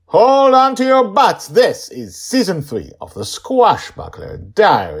Hold on to your butts. This is Season 3 of the Squashbuckler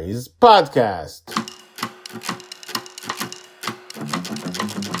Diaries podcast.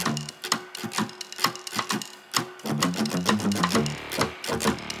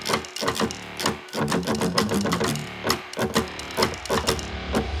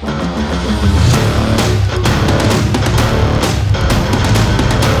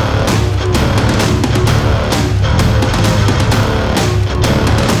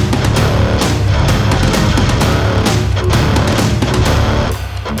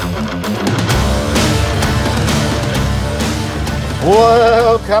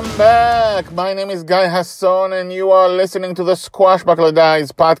 Welcome back. My name is Guy Hasson, and you are listening to the Squashbuckler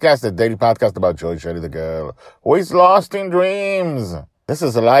Diaries podcast, a daily podcast about Joy Shelley, the girl who is lost in dreams. This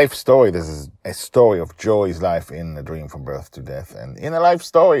is a life story. This is a story of Joy's life in a dream from birth to death. And in a life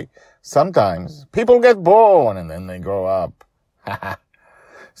story, sometimes people get born and then they grow up.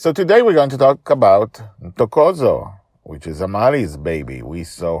 So today we're going to talk about Ntokozo, which is Amali's baby. We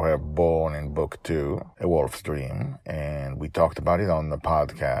saw her born in book 2, A Wolf's Dream, and we talked about it on the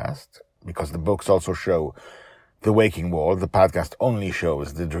podcast because the books also show the waking world. The podcast only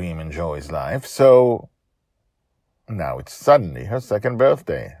shows the dream in Joy's life. So now it's suddenly her second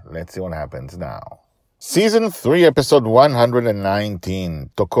birthday. Let's see what happens now. Season 3, episode 119,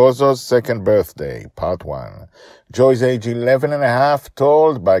 Ntokozo's second birthday, part 1. Joy's age 11 and a half,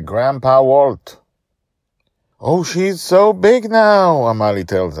 told by Grandpa Walt. Oh, she's so big now, Amali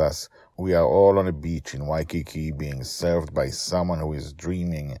tells us. We are all on a beach in Waikiki being served by someone who is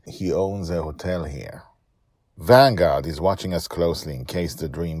dreaming he owns a hotel here. Vanguard is watching us closely in case the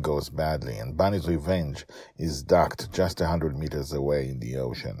dream goes badly, and Bunny's Revenge is docked just 100 meters away in the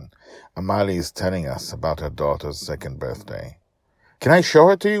ocean. Amali is telling us about her daughter's second birthday. Can I show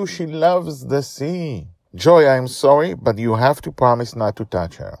her to you? She loves the sea. Joy, I am sorry, but you have to promise not to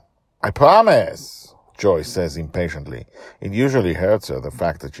touch her. I promise, Joy says impatiently. It usually hurts her, the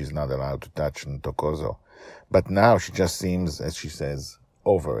fact that she's not allowed to touch Ntokozo. But now she just seems, as she says,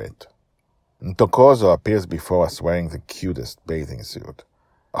 over it. Ntokozo appears before us wearing the cutest bathing suit.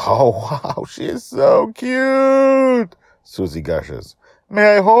 Oh, wow, she is so cute, Susie gushes.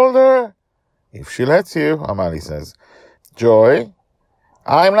 May I hold her? If she lets you, Amali says. Joy,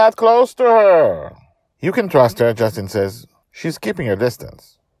 I'm not close to her. You can trust her, Justin says. She's keeping her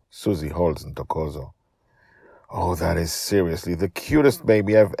distance. Susie holds Ntokozo. Oh, that is seriously the cutest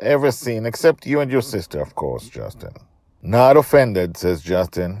baby I've ever seen, except you and your sister, of course, Justin. Not offended, says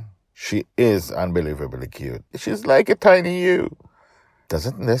Justin. She is unbelievably cute. She's like a tiny you.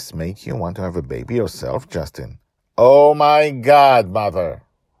 Doesn't this make you want to have a baby yourself, Justin? Oh, my God, Mother.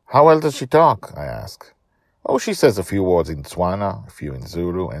 How well does she talk? I ask. Oh, she says a few words in Tswana, a few in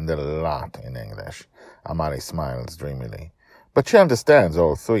Zulu, and a lot in English. Amali smiles dreamily. But she understands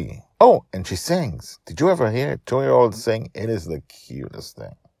all three. Oh, and she sings. Did you ever hear a 2-year-old sing? It is the cutest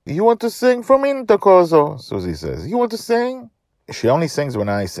thing. You want to sing for me, Ntokozo? Susie says. You want to sing? She only sings when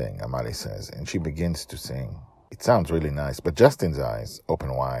I sing, Amali says, and she begins to sing. It sounds really nice, but Justin's eyes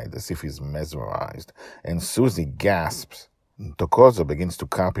open wide as if he's mesmerized, and Susie gasps. Ntokozo begins to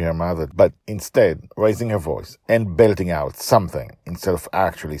copy her mother, but instead raising her voice and belting out something instead of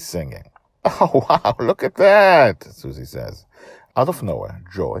actually singing. Oh, wow, look at that, Susie says. Out of nowhere,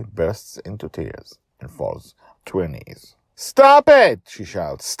 Joy bursts into tears and falls to her knees. Stop it, she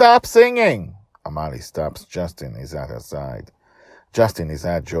shouts. Stop singing. Amali stops. Justin is at her side. Justin is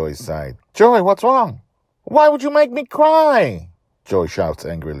at Joy's side. Joy, what's wrong? Why would you make me cry? Joy shouts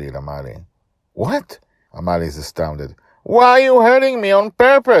angrily at Amali. What? Amali is astounded. Why are you hurting me on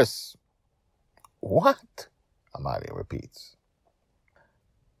purpose? What? Amali repeats.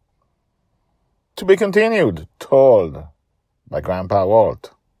 To be continued, told by Grandpa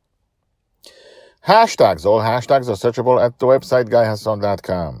Walt. Hashtags. All hashtags are searchable at the website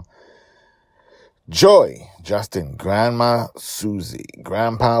guyhasson.com. Joy, Justin, Grandma Susie,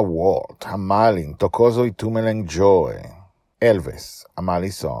 Grandpa Walt, Amali, Ntokozo Itumeleng Joy, Elvis,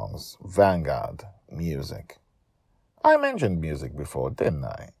 Amali Songs, Vanguard, Music. I mentioned music before, didn't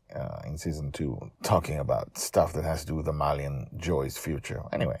I? In season 2, talking about stuff that has to do with Amali and Joy's future.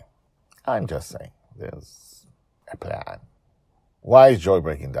 Anyway, I'm just saying, there's a plan. Why is Joy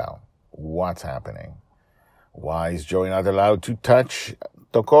breaking down? What's happening? Why is Joy not allowed to touch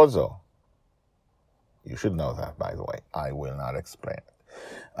Ntokozo? You should know that, by the way. I will not explain it.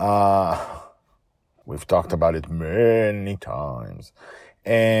 We've talked about it many times.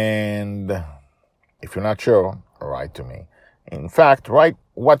 And if you're not sure, write to me. In fact, write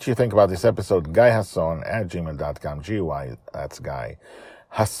what you think about this episode, guyhasson@gmail.com. G-Y, that's Guy.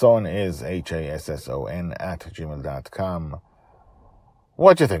 Hasson is Hasson @gmail.com.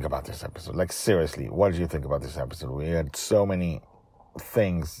 what do you think about this episode? Like, seriously, what did you think about this episode? We had so many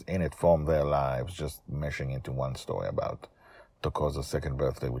things in it from their lives just meshing into one story about Ntokozo's second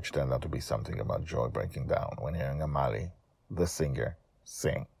birthday, which turned out to be something about joy breaking down when hearing Amali, the singer,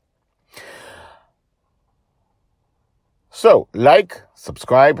 sing. So, like,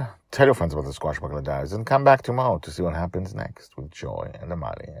 subscribe, tell your friends about the Squashbuckler Diaries, and come back tomorrow to see what happens next with Joy and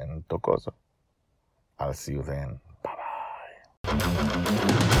Amali and Ntokozo. I'll see you then. Bye-bye.